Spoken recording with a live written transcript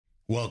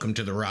Welcome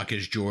to the Rock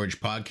is George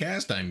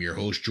podcast. I'm your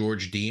host,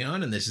 George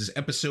Dionne, and this is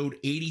episode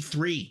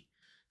 83.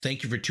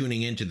 Thank you for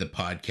tuning into the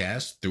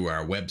podcast through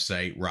our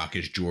website,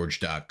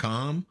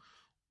 rockisgeorge.com,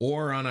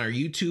 or on our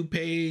YouTube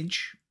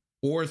page,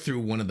 or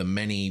through one of the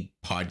many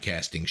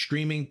podcasting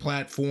streaming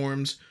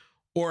platforms,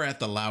 or at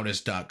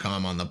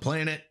theloudest.com on the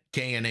planet,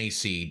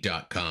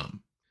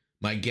 knac.com.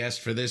 My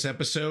guest for this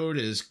episode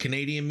is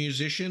Canadian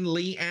musician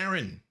Lee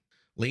Aaron.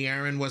 Lee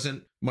Aaron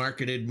wasn't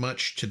marketed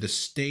much to the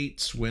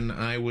States when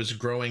I was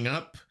growing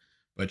up,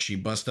 but she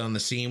bust on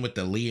the scene with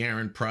the Lee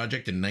Aaron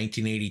Project in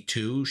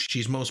 1982.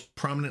 She's most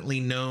prominently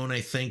known,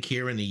 I think,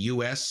 here in the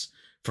US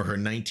for her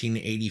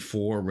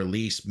 1984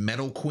 release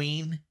Metal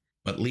Queen.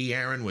 But Lee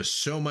Aaron was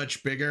so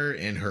much bigger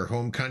in her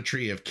home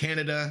country of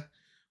Canada,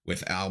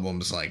 with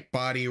albums like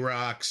Body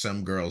Rock,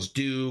 Some Girls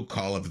Do,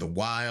 Call of the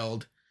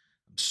Wild.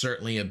 I'm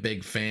certainly a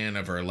big fan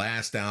of her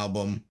last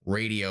album,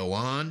 Radio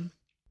On.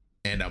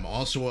 And I'm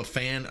also a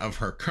fan of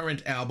her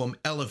current album,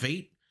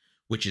 Elevate,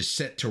 which is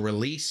set to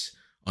release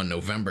on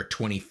November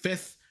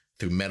 25th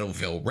through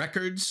Metalville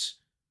Records.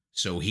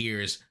 So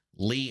here's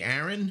Lee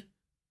Aaron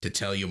to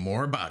tell you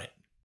more about it.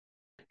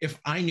 If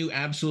I knew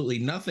absolutely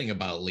nothing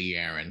about Lee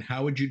Aaron,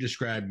 how would you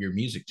describe your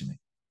music to me?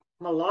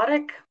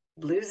 Melodic,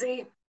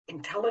 bluesy,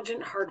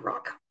 intelligent hard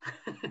rock.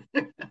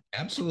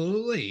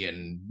 Absolutely.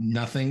 And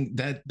nothing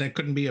that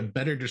couldn't be a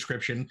better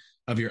description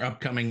of your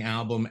upcoming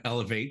album,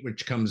 Elevate,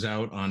 which comes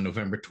out on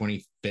November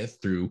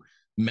 25th through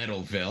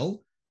Metalville.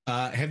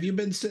 Have you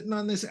been sitting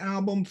on this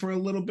album for a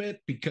little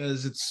bit?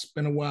 Because it's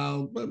been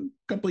a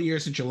couple of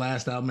years since your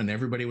last album, and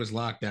everybody was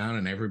locked down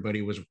and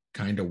everybody was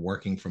kind of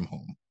working from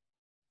home.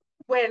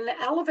 When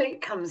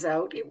Elevate comes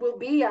out, it will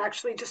be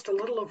actually just a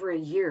little over a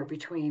year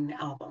between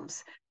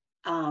albums.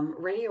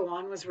 Radio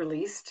On was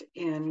released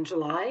in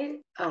July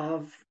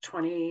of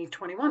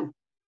 2021.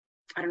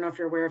 I don't know if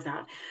you're aware of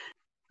that.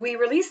 We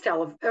released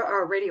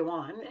Radio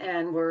On,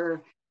 and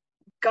we're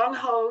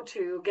gung-ho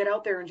to get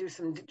out there and do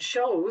some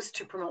shows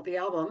to promote the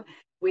album.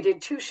 We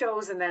did 2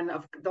 shows, and then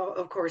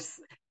of course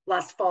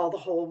last fall the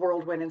whole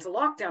world went into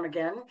lockdown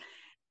again.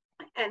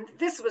 And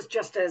this was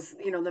just as,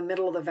 the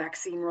middle of the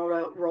vaccine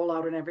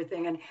rollout and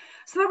everything. And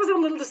so that was a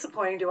little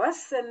disappointing to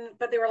us.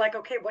 But they were like,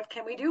 okay, what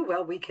can we do?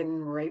 Well, we can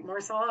write more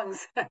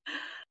songs.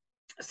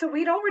 So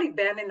we'd already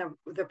been in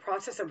the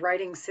process of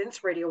writing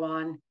since Radio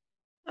On.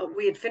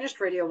 We had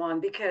finished Radio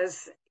On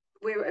because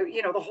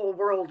the whole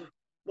world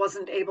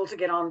wasn't able to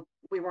get on.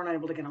 We weren't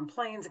able to get on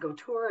planes to go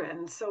tour.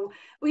 And so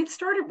we'd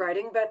started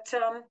writing, but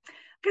I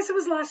guess it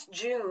was last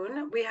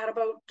June. We had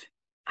about,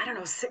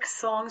 6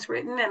 songs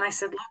written. And I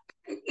said,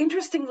 look,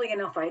 interestingly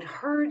enough, I'd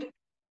heard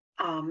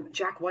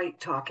Jack White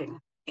talking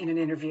in an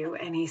interview,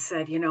 and he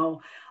said,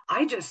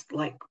 I just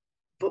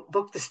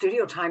booked the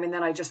studio time, and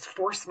then I just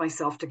forced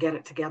myself to get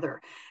it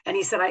together. And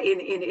he said,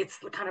 it's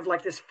kind of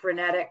like this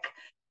frenetic,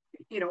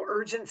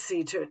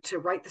 urgency to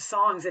write the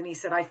songs. And he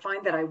said, I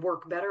find that I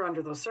work better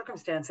under those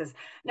circumstances.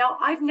 Now,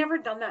 I've never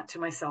done that to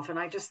myself,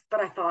 but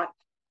I thought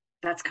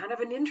that's kind of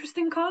an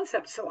interesting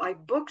concept. So I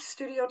booked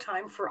studio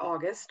time for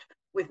August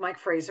with Mike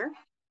Fraser.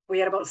 We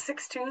had about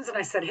 6 tunes, and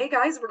I said, hey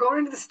guys, we're going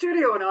into the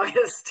studio in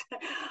August.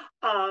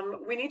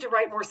 We need to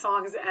write more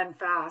songs and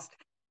fast.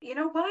 You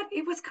know what?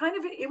 It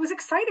was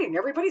exciting.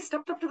 Everybody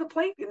stepped up to the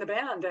plate in the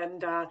band,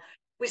 and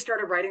we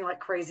started writing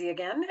like crazy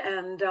again.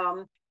 And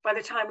by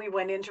the time we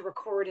went in to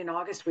record in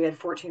August, we had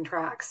 14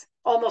 tracks,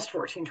 almost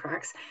 14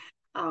 tracks.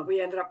 We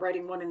ended up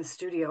writing one in the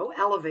studio,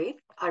 Elevate,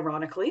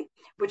 ironically,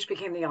 which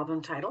became the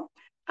album title.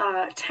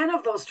 10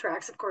 of those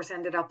tracks, of course,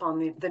 ended up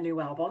on the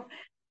new album.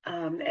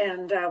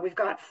 And we've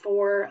got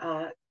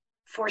 4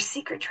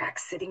 secret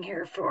tracks sitting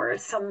here for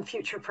some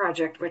future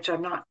project, which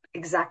I'm not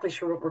exactly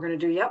sure what we're going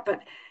to do yet,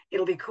 but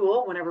it'll be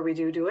cool whenever we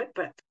do it.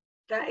 But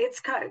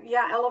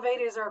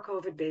Elevate is our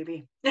COVID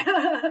baby.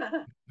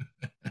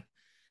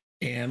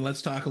 And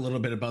let's talk a little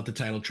bit about the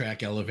title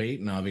track, Elevate,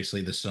 and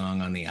obviously the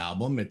song on the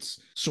album. It's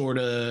sort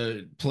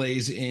of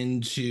plays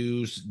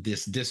into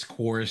this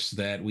discourse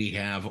that we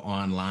have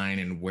online,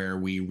 and where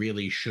we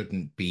really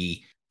shouldn't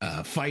be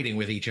fighting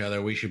with each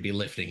other. We should be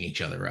lifting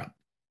each other up.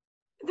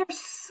 There's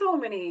so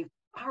many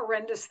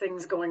horrendous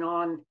things going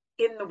on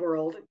in the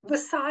world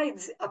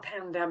besides a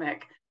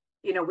pandemic.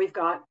 We've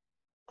got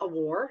a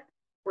war.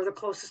 We're the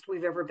closest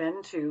we've ever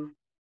been to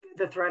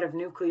the threat of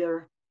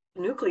nuclear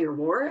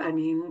war. I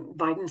mean,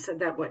 Biden said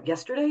that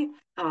yesterday.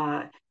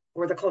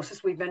 We're the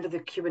closest we've been to the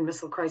Cuban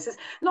Missile Crisis.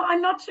 No,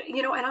 I'm not,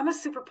 and I'm a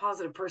super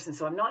positive person,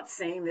 so I'm not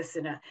saying this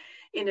in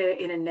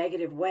a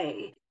negative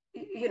way.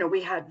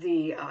 We had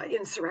the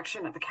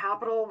insurrection at the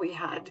Capitol. We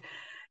had,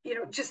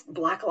 just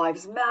Black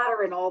Lives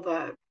Matter and all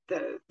the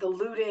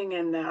looting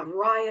and the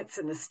riots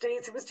in the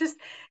States.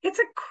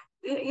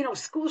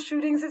 School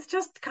shootings. It's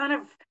just kind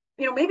of,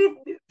 maybe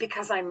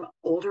because I'm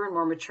older and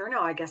more mature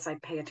now, I guess I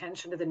pay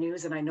attention to the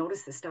news and I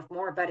notice this stuff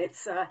more. But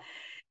it's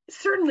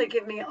certainly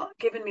given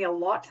me a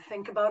lot to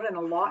think about, and a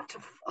lot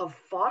of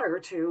fodder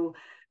to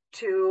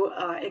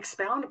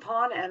expound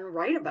upon and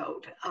write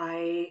about.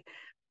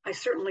 I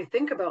certainly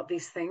think about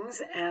these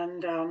things,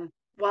 and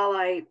while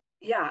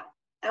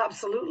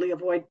absolutely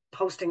avoid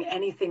posting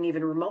anything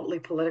even remotely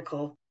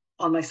political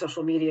on my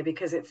social media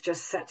because it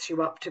just sets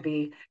you up to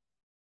be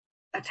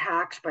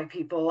attacked by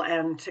people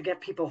and to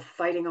get people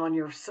fighting on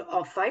your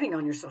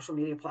social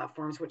media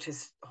platforms, which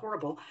is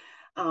horrible.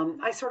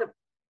 I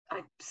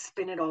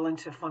spin it all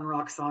into fun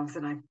rock songs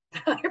and I,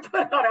 I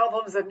put out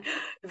albums and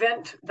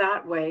vent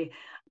that way.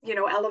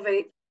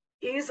 Elevate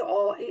is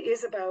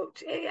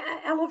about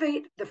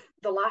Elevate,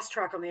 the last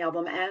track on the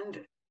album,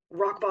 and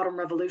Rock Bottom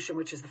Revolution,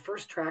 which is the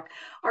first track,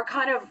 are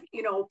kind of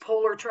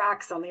polar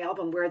tracks on the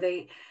album where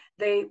they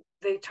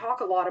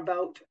talk a lot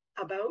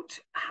about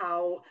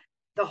how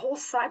the whole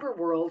cyber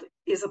world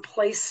is a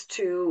place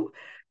to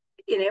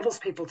enables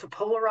people to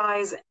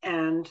polarize,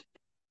 and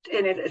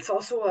it's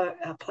also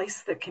a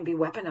place that can be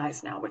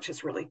weaponized now, which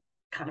is really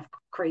kind of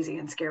crazy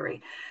and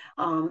scary.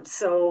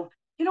 So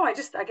I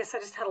guess I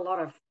just had a lot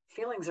of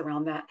feelings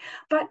around that.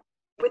 But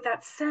with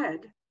that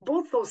said,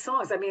 both those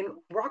songs, I mean,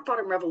 Rock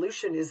Bottom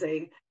Revolution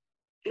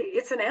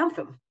it's an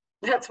anthem.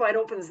 That's why it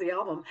opens the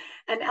album.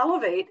 And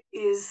Elevate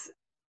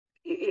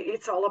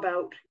it's all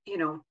about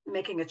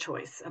making a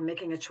choice. I'm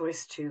making a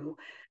choice to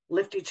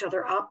lift each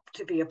other up,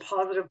 to be a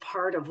positive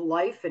part of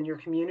life and your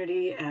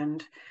community,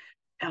 and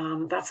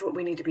that's what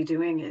we need to be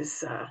doing,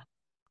 is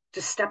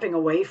just stepping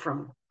away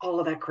from all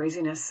of that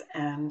craziness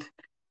and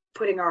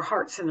putting our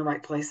hearts in the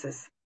right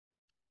places.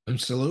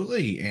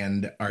 Absolutely.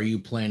 And are you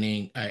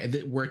planning?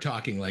 We're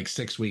talking like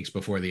 6 weeks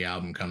before the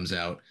album comes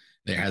out.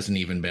 There hasn't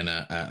even been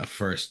a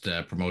first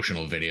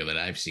promotional video that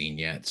I've seen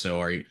yet. So,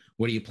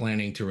 what are you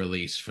planning to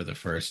release for the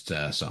first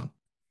song?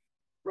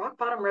 Rock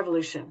Bottom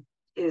Revolution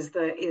is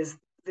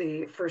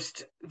the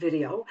first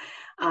video.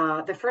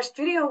 The first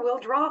video will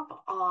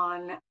drop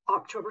on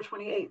October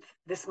 28th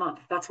this month.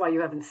 That's why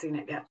you haven't seen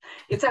it yet.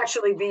 It's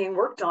actually being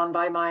worked on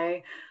by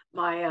my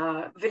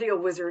video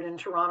wizard in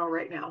Toronto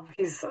right now.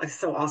 He's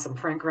so awesome,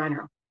 Frank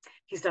Reiner.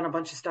 He's done a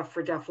bunch of stuff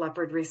for Def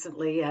Leppard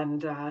recently,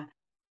 and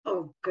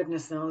oh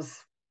goodness knows,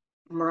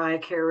 Mariah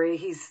Carey.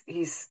 He's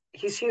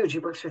huge. He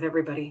works with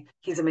everybody.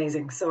 He's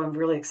amazing. So I'm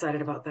really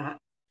excited about that.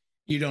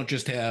 You don't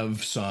just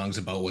have songs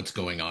about what's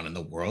going on in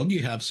the world.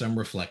 You have some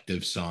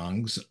reflective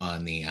songs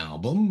on the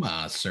album.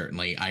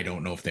 Certainly, I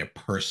don't know if they're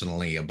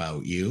personally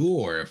about you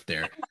or if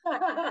they're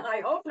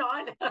I hope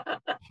not.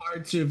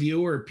 parts of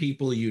you or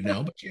people you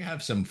know, but you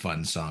have some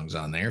fun songs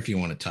on there if you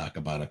want to talk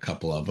about a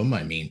couple of them.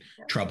 I mean,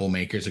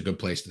 Troublemaker's a good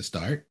place to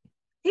start.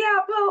 Yeah,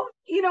 well,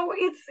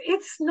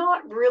 it's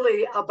not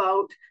really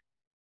about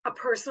a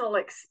personal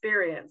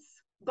experience,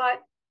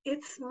 but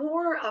it's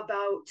more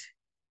about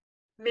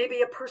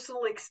maybe a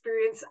personal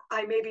experience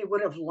I maybe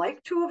would have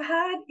liked to have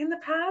had in the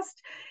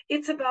past.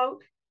 It's about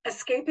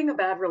escaping a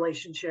bad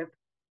relationship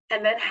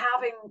and then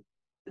having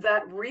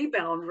that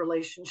rebound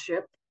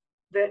relationship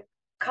that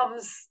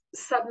comes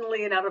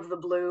suddenly and out of the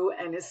blue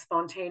and is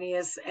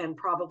spontaneous and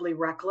probably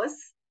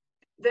reckless,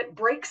 that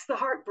breaks the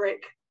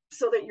heartbreak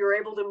so that you're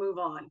able to move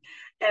on.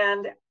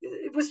 And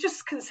it was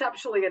just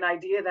conceptually an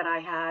idea that I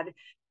had.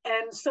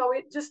 And so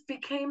it just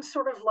became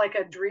sort of like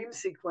a dream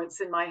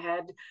sequence in my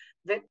head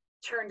that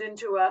turned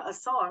into a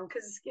song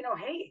because,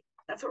 hey,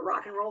 that's what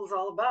rock and roll is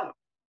all about.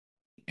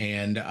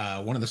 And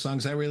one of the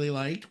songs I really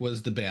liked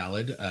was the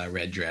ballad,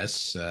 Red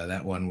Dress.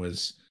 That one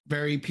was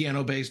very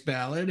piano based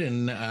ballad,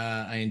 and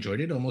I enjoyed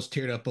it. Almost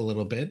teared up a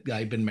little bit.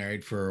 I've been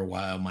married for a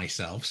while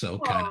myself, so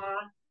kind of Aww.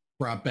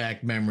 brought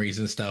back memories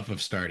and stuff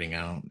of starting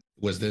out.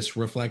 Was this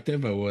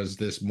reflective, or was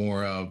this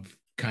more of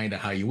kind of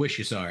how you wish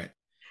you saw it?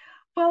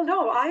 Well,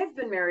 no, I've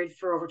been married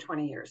for over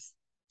 20 years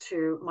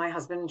to my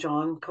husband,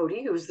 John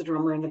Cody, who's the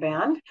drummer in the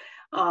band.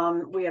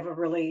 We have a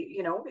really,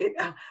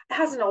 it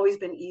hasn't always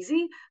been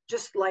easy,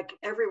 just like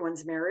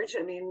everyone's marriage.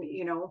 I mean,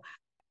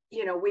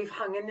 we've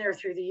hung in there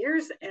through the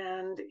years,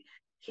 and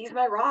he's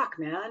my rock,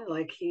 man.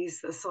 Like,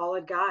 he's a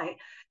solid guy.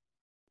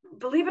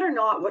 Believe it or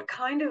not, what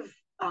kind of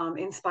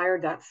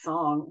inspired that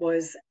song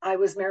was I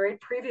was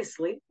married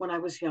previously when I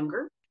was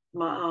younger,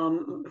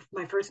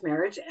 my first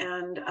marriage,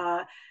 and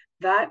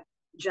that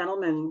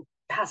gentleman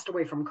passed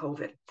away from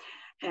COVID,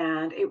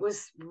 and it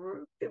was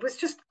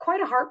just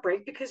quite a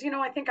heartbreak because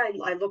I think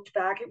I looked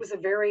back. It was a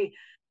very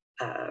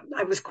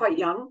I was quite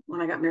young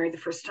when I got married the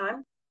first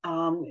time.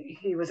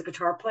 He was a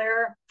guitar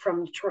player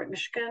from Detroit,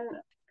 Michigan.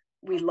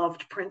 We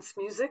loved Prince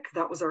music.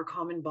 That was our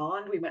common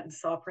bond. We went and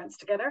saw Prince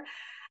together.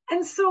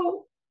 And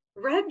so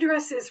Red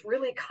Dress is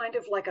really kind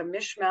of like a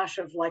mishmash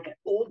of like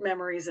old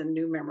memories and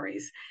new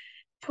memories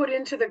put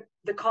into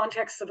the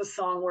context of a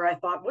song where I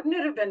thought, wouldn't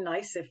it have been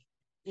nice if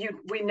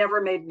we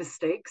never made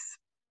mistakes?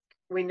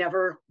 We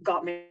never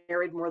got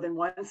married more than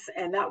once,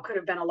 and that could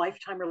have been a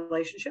lifetime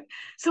relationship.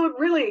 So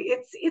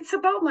it's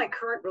about my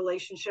current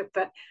relationship,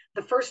 but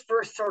the first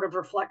verse sort of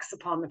reflects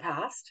upon the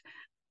past.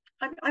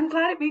 I'm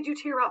glad it made you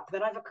tear up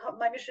that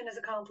my mission is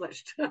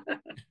accomplished.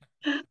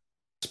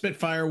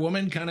 Spitfire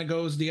Woman kind of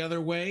goes the other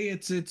way.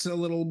 It's a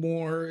little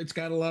more. It's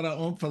got a lot of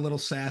oomph, a little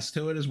sass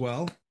to it as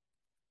well.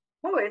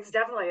 Oh, it's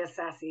definitely a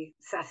sassy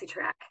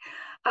track.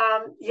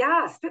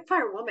 Yeah,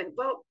 Spitfire Woman.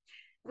 Well,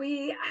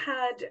 we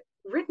had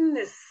written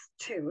this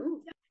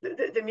tune,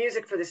 the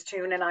music for this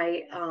tune,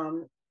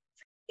 and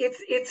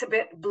it's a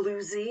bit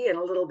bluesy and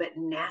a little bit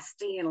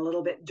nasty and a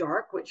little bit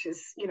dark, which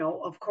is,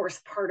 of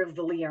course, part of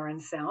the Lee Aaron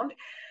sound.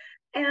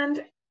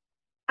 And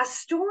a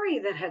story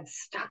that had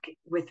stuck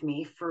with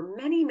me for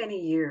many, many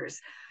years.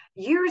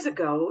 Years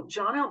ago,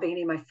 John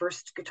Albany, my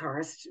first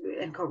guitarist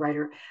and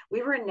co-writer,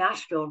 we were in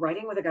Nashville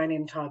writing with a guy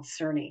named Todd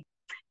Cerny.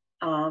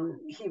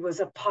 He was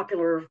a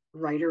popular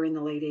writer in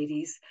the late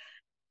 80s.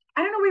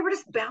 I don't know, we were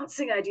just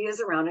bouncing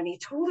ideas around, and he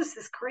told us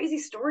this crazy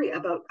story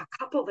about a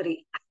couple that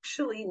he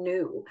actually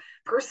knew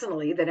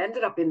personally that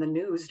ended up in the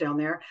news down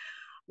there,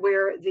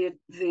 where the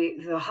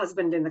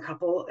husband in the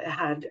couple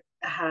had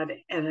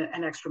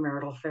an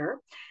extramarital affair.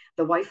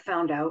 The wife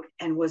found out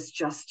and was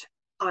just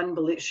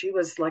unbelievable. She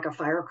was like a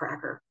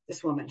firecracker,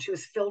 this woman. She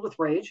was filled with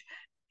rage,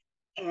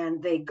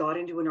 and they got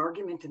into an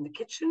argument in the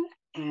kitchen,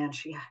 and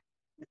she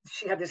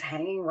had this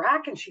hanging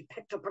rack, and she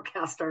picked up a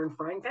cast iron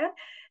frying pan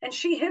and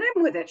she hit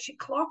him with it. She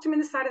clocked him in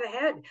the side of the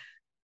head,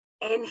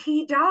 and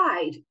he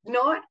died.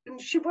 Not,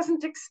 she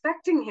wasn't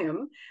expecting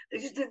him,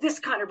 this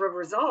kind of a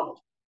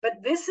result.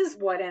 But this is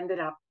what ended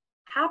up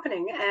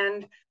happening.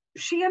 And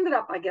she ended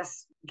up, I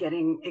guess,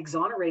 getting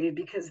exonerated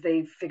because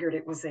they figured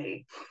it was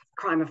a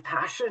crime of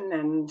passion.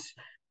 And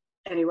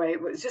anyway,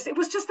 it was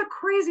just the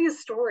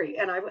craziest story.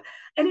 And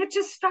it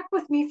just stuck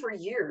with me for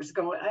years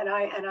going. And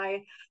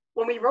I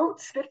when we wrote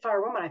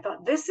Spitfire Woman, I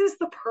thought this is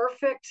the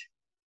perfect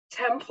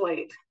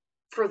template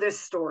for this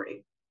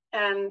story.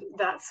 And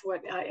that's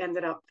what I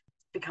ended up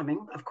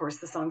becoming, of course,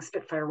 the song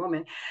Spitfire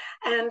Woman.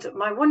 And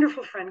my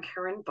wonderful friend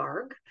Karen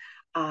Barg,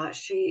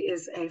 she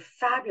is a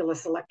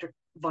fabulous electric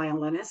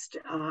violinist.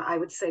 I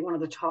would say one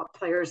of the top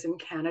players in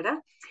Canada.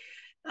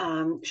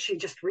 She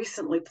just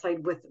recently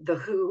played with The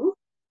Who,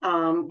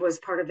 was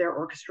part of their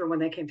orchestra when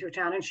they came through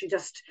town. And she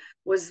just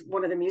was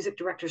one of the music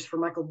directors for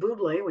Michael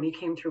Bublé when he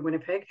came through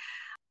Winnipeg.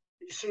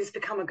 She's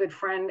become a good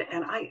friend,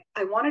 and I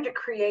wanted to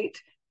create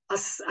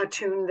a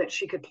tune that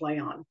she could play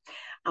on,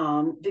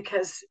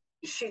 because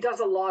she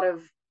does a lot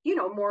of,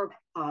 more,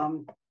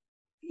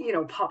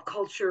 pop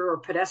culture or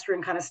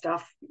pedestrian kind of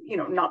stuff,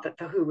 not that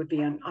The Who would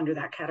be under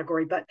that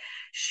category, but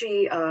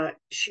she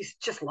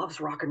just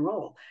loves rock and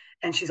roll.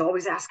 And she's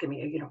always asking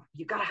me,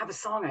 you got to have a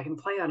song I can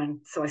play on.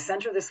 And so I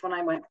sent her this one.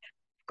 I went,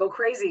 go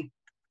crazy.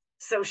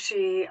 So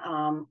she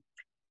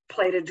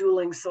played a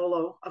dueling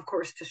solo, of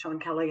course, to Sean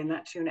Kelly in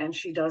that tune. And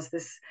she does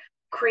this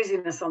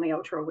craziness on the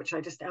outro, which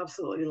I just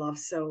absolutely love.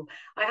 So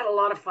I had a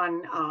lot of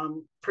fun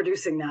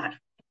producing that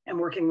and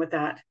working with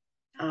that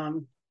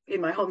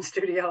in my home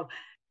studio.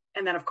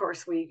 And then, of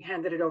course, we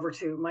handed it over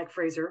to Mike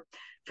Fraser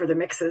for the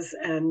mixes.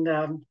 And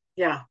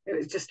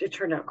it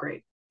turned out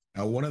great.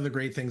 One of the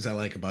great things I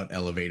like about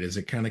Elevate is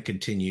it kind of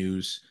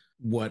continues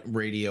what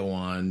Radio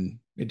On,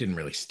 it didn't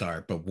really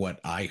start, but what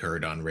I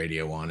heard on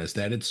Radio On is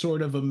that it's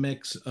sort of a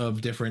mix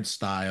of different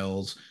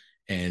styles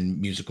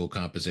and musical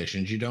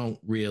compositions. You don't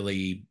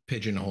really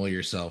pigeonhole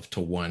yourself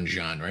to one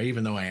genre,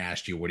 even though I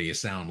asked you, what do you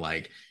sound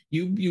like?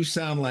 You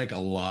sound like a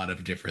lot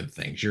of different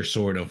things. You're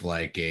sort of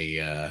like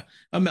a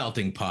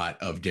melting pot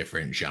of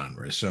different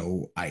genres.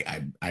 So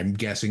I'm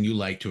guessing you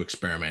like to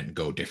experiment and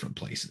go different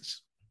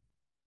places.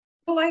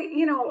 Well,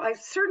 I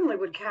certainly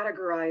would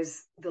categorize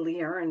the Lee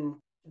Aaron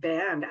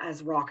band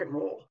as rock and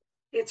roll.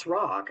 It's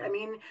rock. I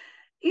mean,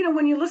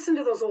 when you listen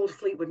to those old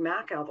Fleetwood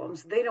Mac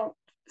albums, they don't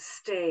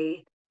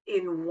stay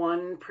in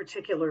one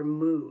particular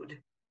mood,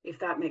 if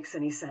that makes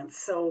any sense.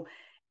 So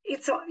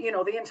it's,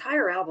 the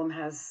entire album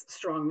has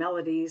strong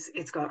melodies.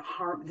 It's got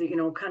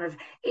kind of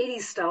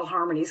 80s style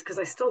harmonies, because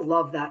I still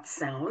love that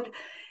sound.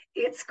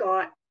 It's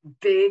got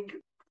big,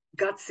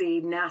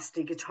 gutsy,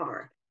 nasty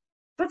guitar.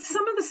 But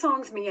some of the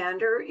songs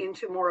meander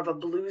into more of a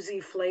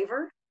bluesy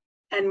flavor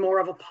and more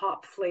of a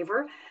pop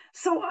flavor.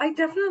 So I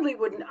definitely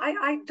wouldn't,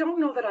 I don't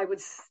know that I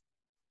would,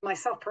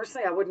 myself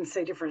personally, I wouldn't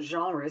say different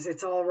genres.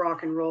 It's all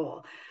rock and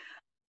roll.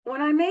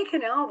 When I make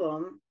an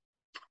album,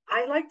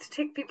 I like to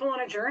take people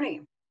on a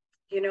journey.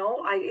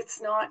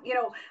 It's not,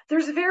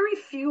 there's very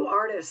few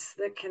artists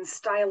that can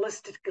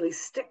stylistically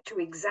stick to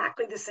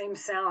exactly the same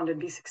sound and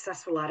be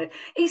successful at it.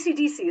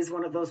 AC/DC is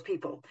one of those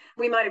people.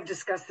 We might have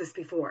discussed this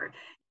before.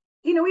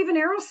 Even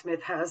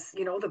Aerosmith has,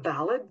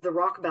 the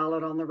rock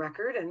ballad on the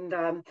record.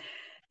 And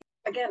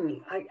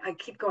again, I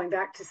keep going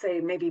back to say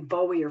maybe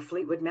Bowie or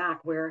Fleetwood Mac,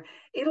 where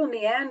it'll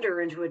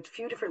meander into a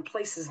few different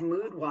places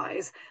mood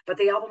wise, but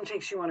the album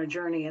takes you on a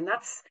journey. And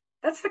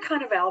that's the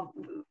kind of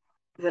album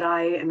that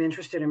I am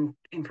interested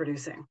in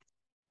producing.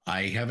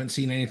 I haven't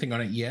seen anything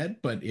on it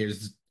yet, but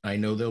I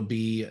know there'll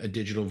be a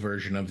digital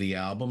version of the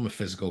album, a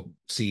physical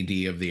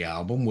CD of the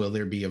album. Will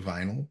there be a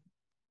vinyl?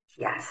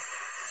 Yes.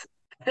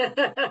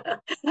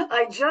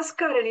 I just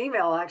got an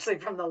email actually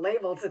from the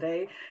label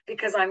today,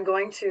 because I'm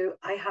going to,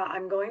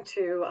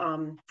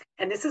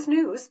 and this is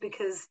news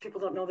because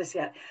people don't know this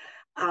yet.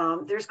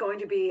 There's going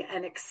to be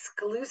an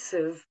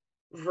exclusive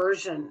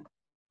version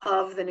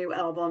of the new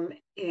album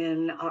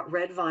in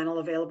red vinyl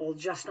available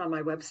just on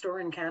my web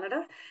store in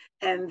Canada.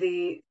 And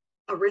the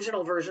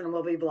original version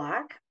will be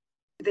black.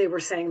 They were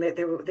saying that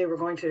they were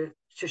going to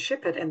to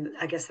ship it, and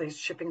I guess the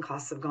shipping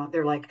costs have gone.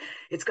 They're like,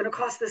 it's going to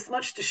cost this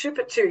much to ship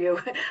it to you.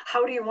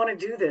 How do you want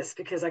to do this?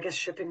 Because I guess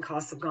shipping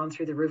costs have gone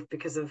through the roof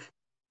because of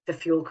the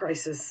fuel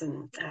crisis,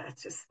 and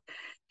it's just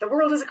the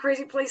world is a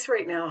crazy place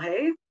right now.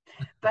 Hey,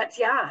 but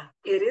yeah,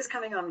 it is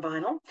coming on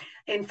vinyl.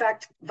 In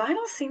fact,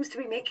 vinyl seems to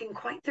be making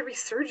quite the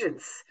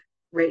resurgence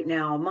right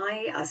now.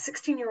 My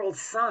 16-year-old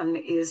son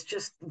is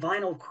just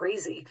vinyl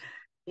crazy.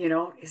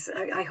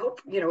 I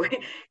hope,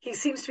 he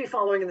seems to be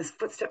following in the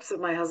footsteps of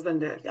my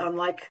husband.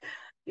 Unlike,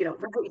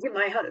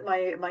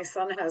 my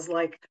son has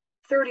like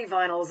 30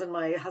 vinyls and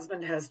my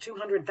husband has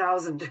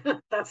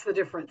 200,000. That's the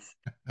difference.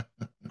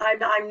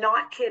 I'm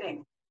not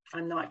kidding.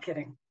 I'm not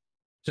kidding.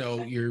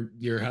 So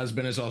your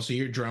husband is also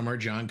your drummer,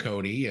 John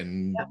Cody,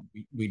 and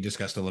Yep. we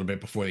discussed a little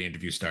bit before the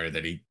interview started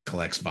that he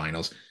collects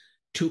vinyls.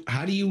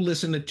 How do you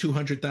listen to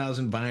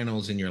 200,000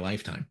 vinyls in your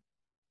lifetime?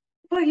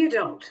 Well, you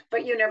don't,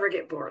 but you never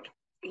get bored.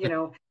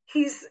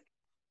 He's,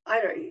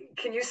 I don't,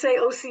 can you say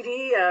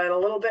OCD a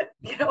little bit,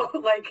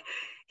 like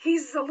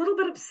he's a little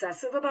bit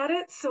obsessive about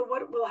it. So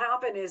what will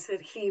happen is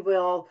that he's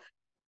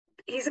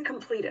a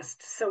completist.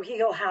 So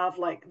he'll have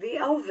like the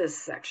Elvis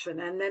section,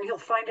 and then he'll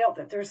find out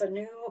that there's a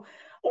new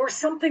or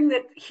something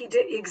that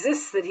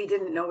exists that he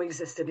didn't know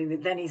existed.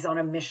 And then he's on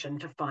a mission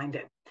to find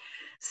it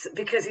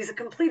because he's a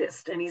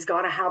completist and he's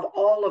got to have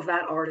all of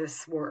that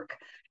artist's work.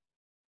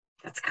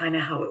 That's kind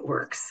of how it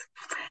works.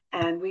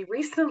 And we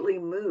recently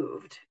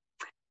moved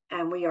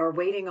and we are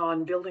waiting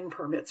on building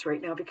permits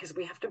right now because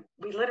we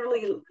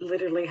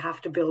literally have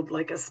to build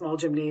like a small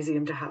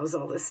gymnasium to house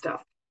all this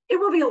stuff. It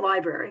will be a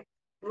library.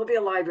 It will be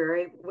a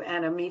library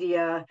and a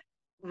media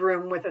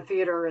room with a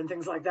theater and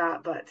things like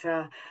that. But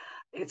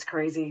it's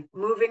crazy.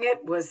 Moving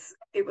it was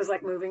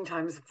like moving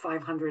times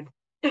 500.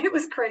 It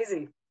was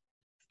crazy.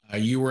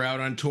 You were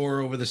out on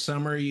tour over the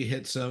summer. You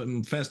hit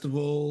some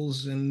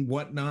festivals and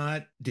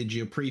whatnot. Did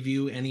you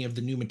preview any of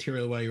the new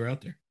material while you were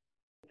out there?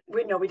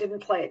 We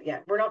didn't play it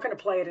yet. We're not going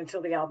to play it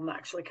until the album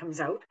actually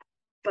comes out.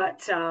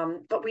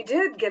 But we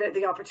did get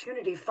the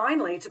opportunity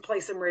finally to play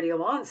some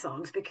Radio On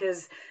songs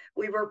because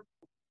we were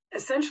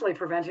essentially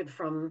prevented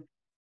from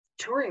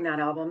touring that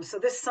album. So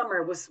this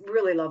summer was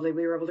really lovely.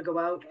 We were able to go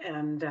out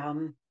and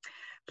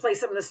play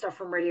some of the stuff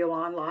from Radio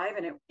On live,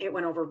 and it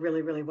went over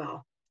really, really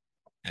well.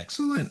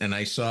 Excellent. And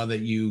I saw that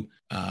you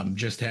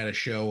just had a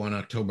show on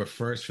October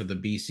 1st for the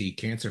BC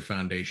Cancer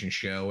Foundation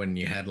show, and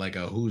you had like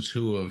a who's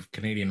who of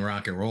Canadian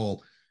rock and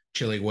roll.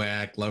 Chili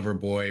Whack,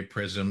 Loverboy,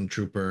 PRiSM,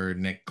 Trooper,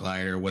 Nick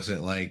Glider. Was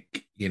it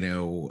like,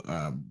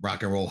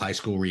 rock and roll high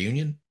school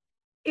reunion?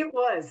 It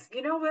was.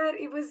 You know what?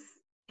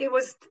 It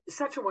was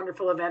such a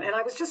wonderful event. And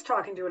I was just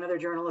talking to another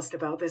journalist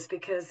about this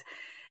because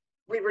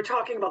we were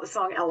talking about the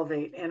song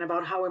Elevate and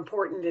about how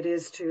important it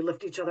is to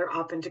lift each other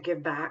up and to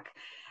give back.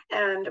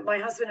 And my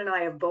husband and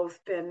I have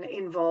both been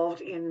involved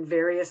in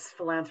various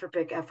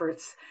philanthropic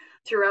efforts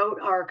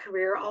throughout our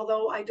career,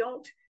 although I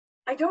don't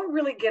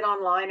really get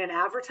online and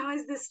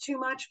advertise this too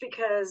much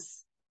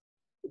because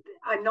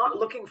I'm not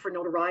looking for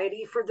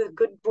notoriety for the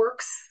good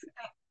works.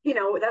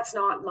 That's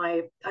not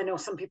I know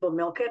some people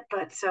milk it,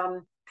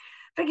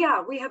 but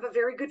yeah, we have a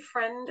very good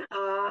friend,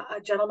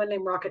 a gentleman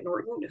named Rocket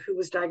Norton, who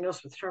was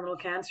diagnosed with terminal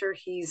cancer.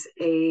 He's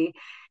a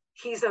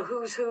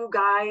who's who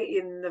guy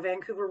in the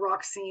Vancouver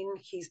rock scene.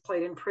 He's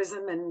played in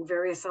PRiSM and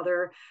various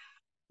other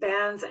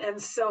bands.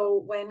 And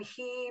so when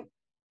he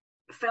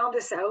found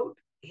this out,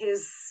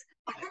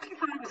 I think he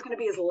thought it was going to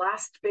be his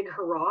last big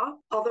hurrah,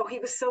 although he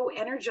was so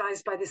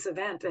energized by this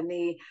event and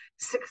the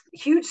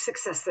huge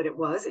success that it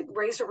was. It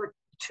raised over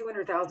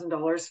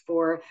 $200,000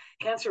 for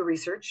cancer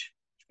research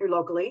here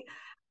locally.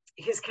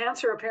 His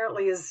cancer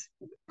apparently is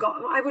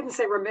gone. I wouldn't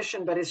say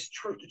remission, but his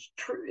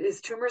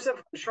tumors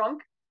have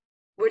shrunk,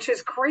 which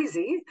is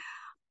crazy.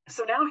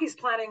 So now he's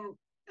planning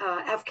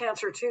F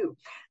cancer too.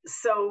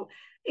 So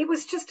it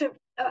was just a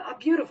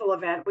beautiful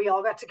event. We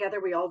all got together.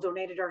 We all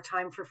donated our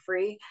time for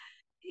free.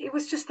 It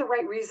was just the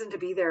right reason to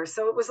be there.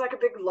 So it was like a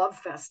big love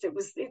fest.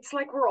 It's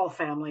like we're all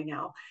family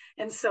now.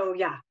 And so,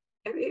 yeah,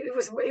 it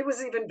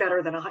was even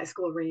better than a high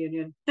school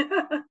reunion.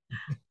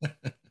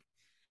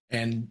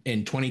 And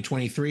in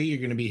 2023, you're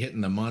going to be hitting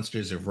the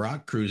Monsters of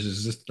Rock cruise.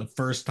 Is this the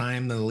first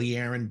time the Lee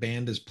Aaron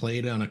band has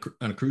played on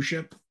a cruise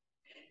ship?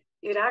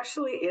 It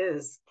actually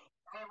is.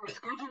 We were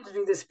scheduled to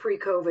do this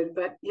pre-COVID,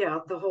 but yeah,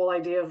 the whole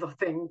idea of the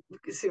thing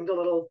seemed a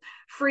little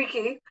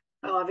freaky,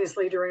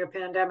 obviously during a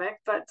pandemic.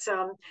 But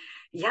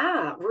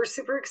yeah, we're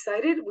super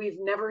excited. We've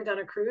never done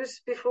a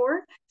cruise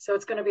before, so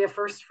it's going to be a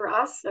first for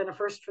us and a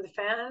first for the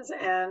fans,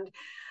 and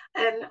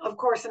of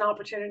course an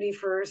opportunity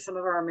for some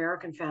of our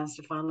American fans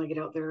to finally get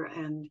out there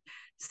and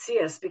see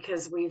us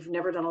because we've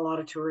never done a lot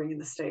of touring in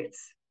the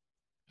States.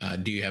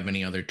 Do you have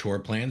any other tour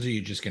plans, or are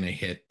you just going to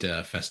hit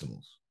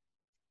festivals?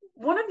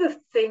 One of the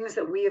things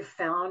that we have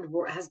found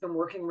has been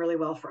working really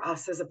well for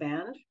us as a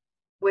band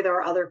with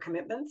our other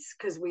commitments,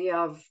 because we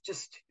have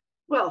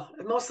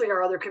mostly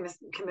our other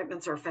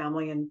commitments are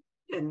family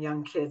and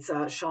young kids.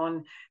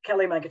 Sean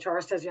Kelly, my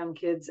guitarist, has young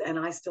kids, and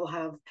I still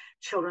have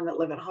children that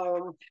live at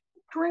home.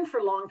 touring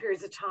for long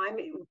periods of time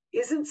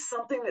isn't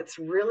something that's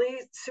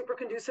really super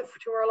conducive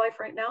to our life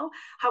right now.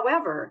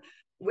 However,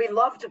 we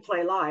love to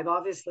play live,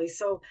 obviously.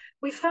 So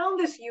we found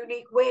this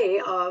unique way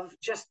of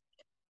just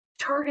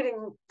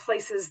targeting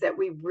places that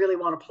we really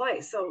want to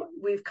play. So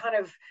we've kind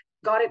of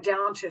got it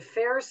down to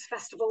fairs,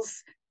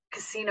 festivals,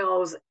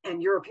 casinos,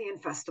 and European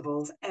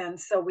festivals. And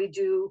so we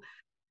do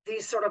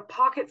these sort of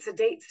pockets of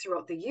dates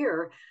throughout the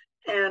year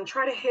and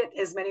try to hit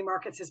as many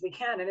markets as we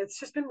can. And it's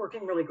just been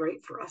working really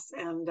great for us.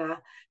 And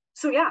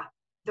so, yeah,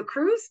 the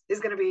cruise is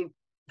going to be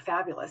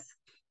fabulous.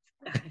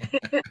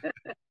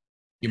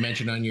 You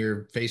mentioned on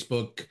your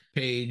Facebook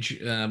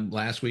page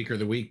last week or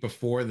the week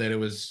before that it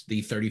was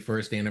the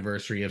 31st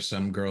anniversary of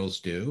Some Girls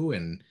Do,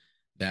 and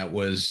that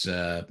was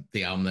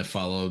the album that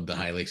followed the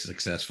highly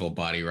successful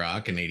Body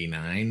Rock in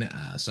 '89.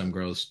 Some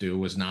Girls Do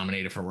was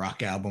nominated for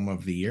Rock Album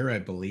of the Year, I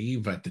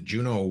believe, at the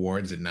Juno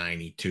Awards in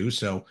 '92.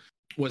 So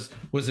was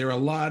there a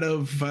lot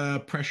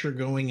of pressure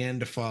going in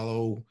to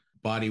follow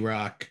Body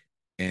Rock?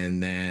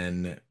 And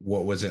then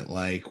what was it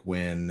like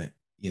when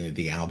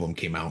the album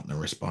came out and the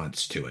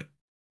response to it?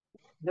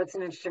 That's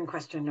an interesting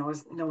question. No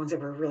one's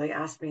ever really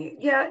asked me.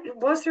 Yeah,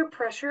 was there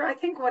pressure? I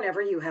think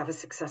whenever you have a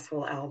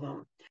successful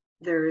album,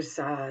 there's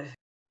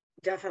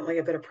definitely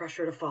a bit of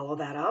pressure to follow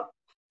that up.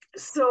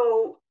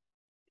 So,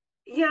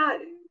 yeah,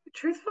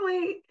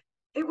 truthfully,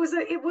 it was a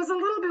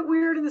little bit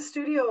weird in the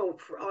studio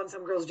on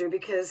Some Girls Do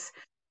because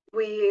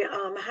we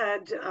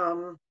had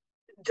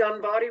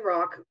done Body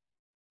Rock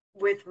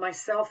with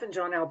myself and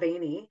John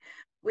Albany.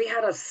 We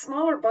had a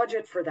smaller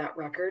budget for that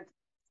record.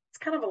 It's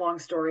kind of a long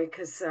story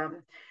because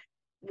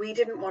we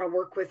didn't want to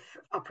work with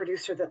a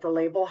producer that the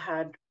label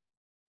had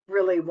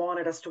really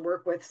wanted us to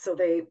work with. So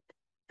they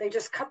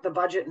just cut the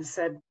budget and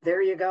said,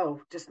 there you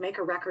go, just make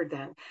a record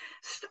then.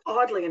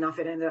 Oddly enough,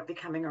 it ended up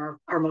becoming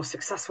our most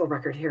successful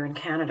record here in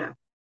Canada.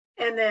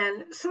 And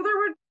then so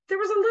there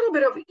was a little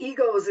bit of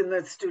egos in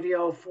the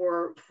studio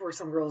for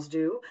Some Girls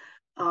Do.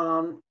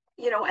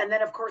 And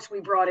then of course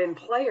we brought in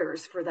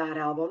players for that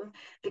album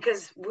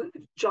because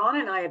John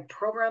and I had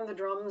programmed the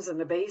drums and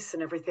the bass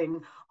and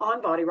everything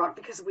on Body Rock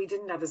because we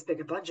didn't have as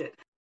big a budget.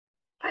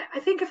 I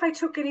think if I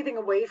took anything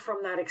away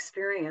from that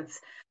experience,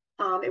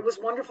 it was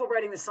wonderful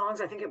writing the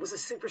songs. I think it was a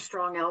super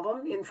strong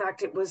album. In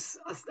fact, it was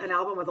an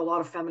album with a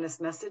lot of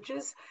feminist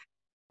messages.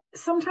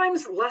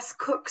 Sometimes less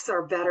cooks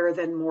are better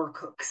than more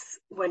cooks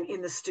when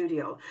in the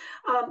studio.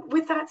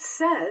 With that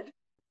said,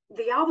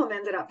 the album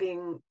ended up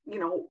being,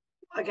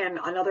 again,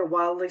 another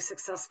wildly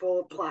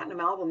successful platinum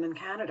album in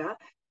Canada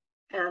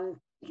and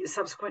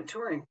subsequent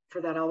touring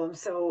for that album.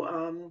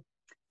 So,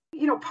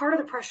 part of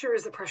the pressure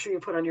is the pressure you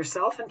put on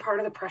yourself, and part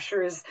of the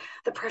pressure is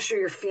the pressure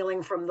you're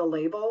feeling from the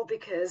label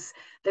because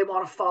they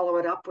want to follow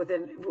it up with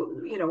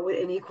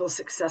an equal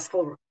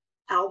successful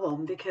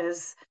album.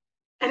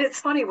 And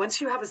it's funny,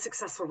 once you have a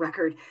successful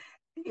record,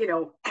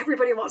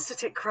 everybody wants to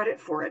take credit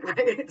for it, right?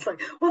 It's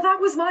like, well, that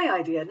was my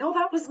idea. No,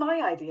 that was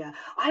my idea.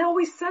 I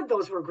always said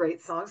those were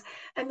great songs.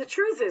 And the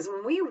truth is,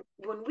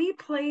 when we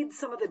played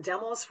some of the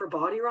demos for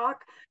Body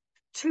Rock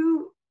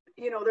to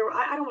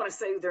I don't want to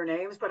say their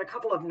names, but a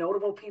couple of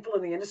notable people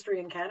in the industry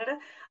in Canada,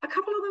 a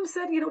couple of them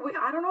said,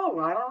 I don't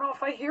know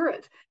if I hear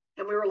it.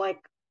 And we were like,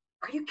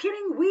 are you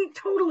kidding? We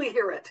totally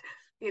hear it.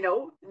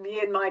 Me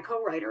and my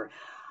co-writer.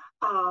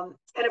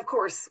 And of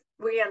course,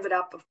 we ended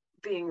up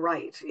being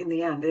right in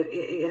the end.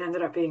 It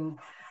ended up being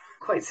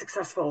quite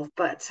successful.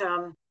 But,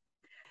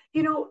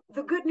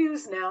 the good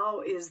news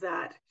now is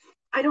that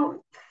I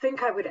don't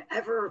think I would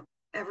ever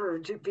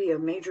be a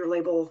major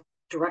label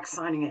direct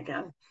signing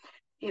again.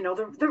 You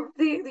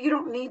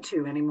don't need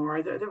to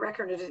anymore. The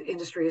record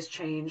industry has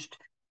changed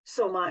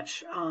so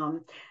much.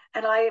 And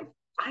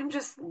I'm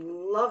just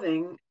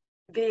loving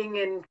being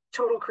in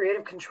total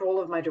creative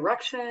control of my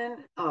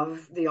direction,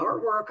 of the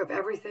artwork, of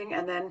everything,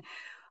 and then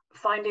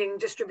finding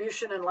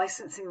distribution and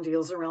licensing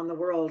deals around the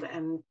world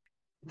and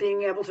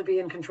being able to be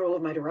in control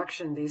of my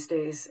direction these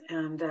days.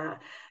 And,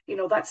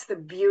 that's the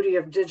beauty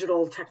of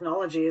digital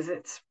technology is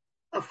it's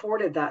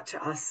afforded that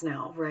to us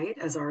now, right,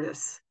 as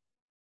artists.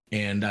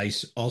 And I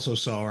also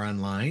saw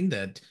online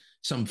that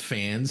some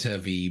fans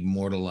have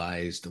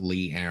immortalized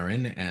Lee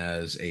Aaron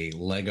as a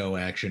Lego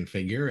action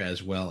figure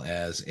as well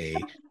as a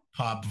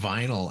pop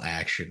vinyl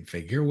action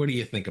figure. What do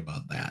you think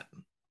about that?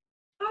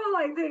 Oh,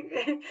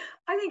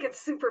 I think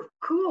it's super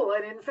cool,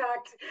 and in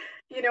fact,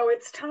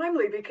 it's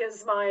timely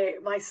because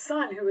my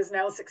son, who is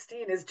now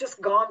 16, has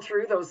just gone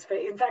through those.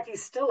 In fact,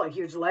 he's still a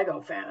huge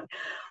Lego fan,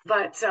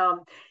 but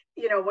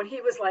when he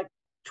was like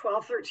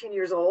 12, 13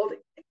 years old,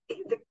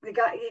 the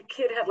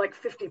kid had like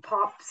 50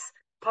 pop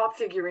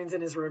figurines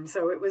in his room.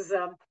 So it was,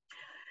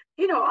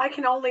 I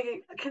can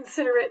only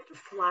consider it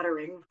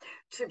flattering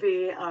to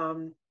be,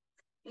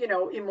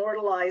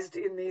 immortalized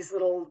in these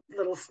little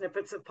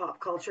snippets of pop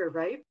culture,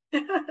 right?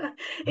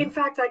 In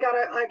fact, I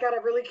got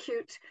a really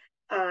cute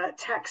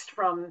text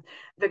from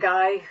the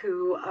guy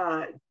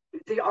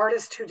the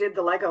artist who did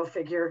the Lego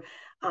figure,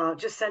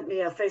 just sent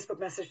me a Facebook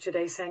message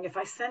today saying, if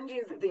I send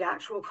you the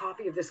actual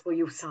copy of this, will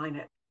you sign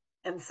it?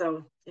 And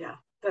so, yeah,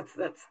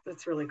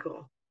 that's really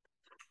cool.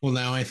 Well,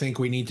 now I think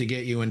we need to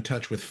get you in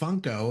touch with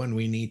Funko, and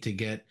we need to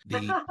get the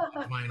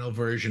vinyl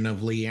version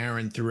of Lee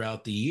Aaron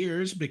throughout the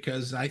years,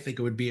 because I think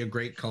it would be a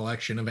great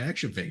collection of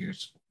action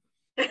figures.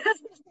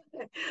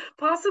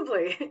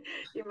 Possibly.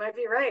 You might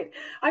be right.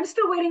 I'm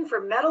still waiting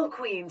for Metal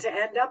Queen to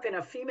end up in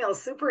a female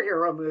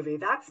superhero movie.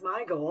 That's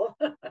my goal.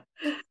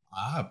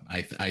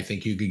 I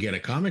think you could get a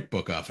comic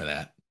book off of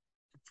that.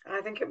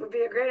 I think it would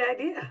be a great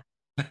idea.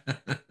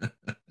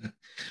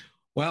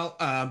 Well,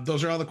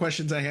 those are all the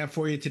questions I have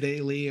for you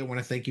today, Lee. I want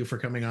to thank you for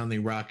coming on the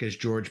Rock is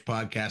George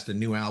podcast. The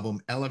new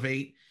album,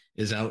 Elevate,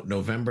 is out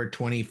November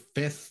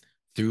 25th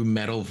through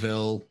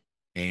Metalville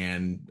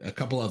and a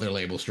couple other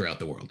labels throughout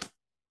the world.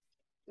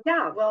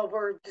 Yeah, well,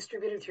 we're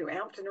distributed through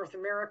Amped in North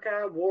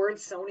America, Ward,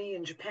 Sony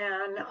in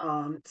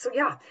Japan. So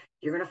yeah,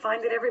 you're going to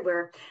find it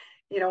everywhere.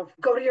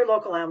 Go to your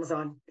local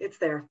Amazon. It's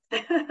there.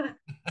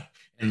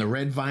 And the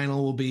red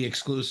vinyl will be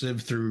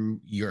exclusive through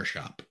your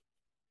shop.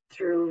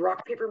 Through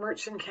Rock Paper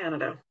Merch in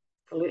Canada,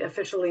 the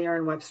official Lee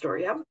Aaron web store.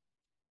 Yep.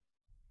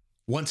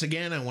 Once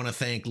again, I want to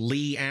thank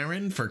Lee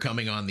Aaron for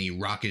coming on the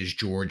Rock is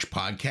George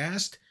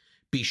podcast.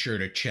 Be sure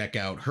to check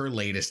out her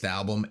latest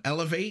album,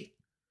 Elevate,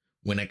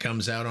 when it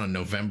comes out on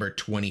November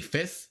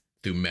 25th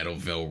through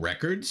Metalville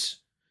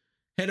Records.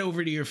 Head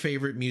over to your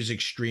favorite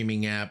music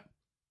streaming app.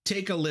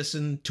 Take a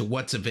listen to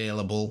what's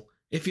available.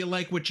 If you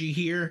like what you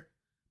hear,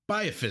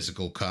 buy a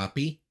physical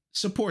copy.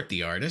 Support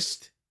the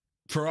artist.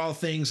 For all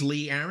things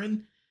Lee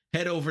Aaron,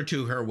 head over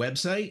to her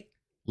website,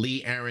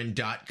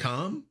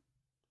 leeaaron.com.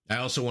 I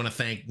also want to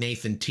thank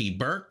Nathan T.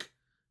 Burke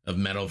of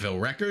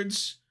Metalville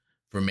Records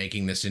for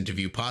making this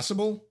interview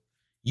possible.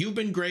 You've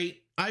been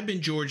great. I've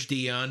been George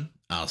Dionne.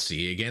 I'll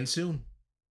see you again soon.